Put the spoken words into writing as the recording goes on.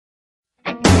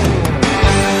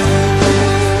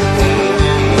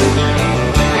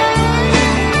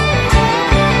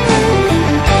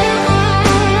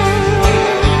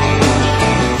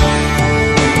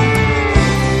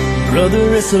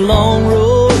it's a long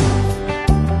road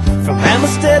from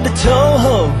Amistad to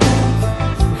Toho.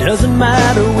 Doesn't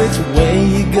matter which way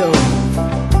you go,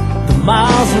 the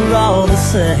miles are all the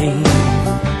same.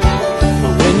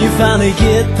 But when you finally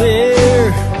get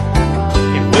there,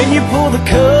 and when you pull the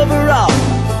cover off,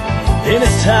 then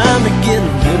it's time to get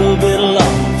a little bit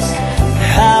lost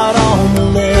out on the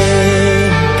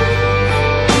lake.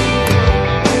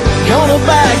 Gonna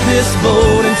back this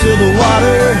boat into the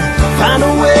water, find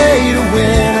a way to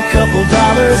win a couple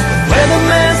dollars.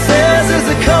 Weatherman says there's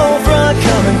a cold front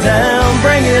coming down.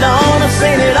 Bring it on, I've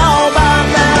seen it all by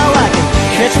now. I can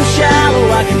catch 'em shallow,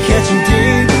 I can catch 'em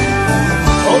deep,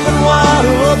 open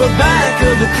water or the back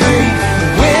of the creek.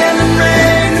 Wind and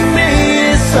rain to me,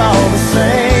 it's all the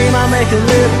same. I make a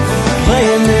living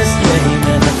playing this game,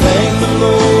 and I thank the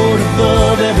Lord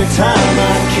above every time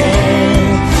I can.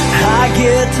 I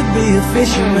get to be a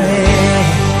fisherman.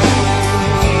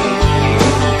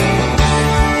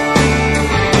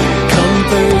 Come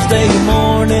Thursday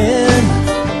morning,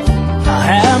 I'll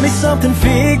have me something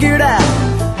figured out.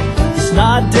 It's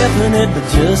not definite, but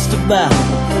just about.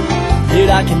 Dude,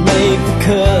 I can make the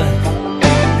cut.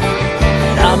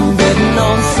 And I'm betting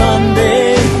on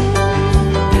Sunday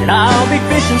that I'll be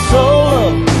fishing solo,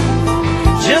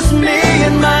 just me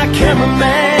and my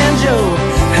cameraman Joe.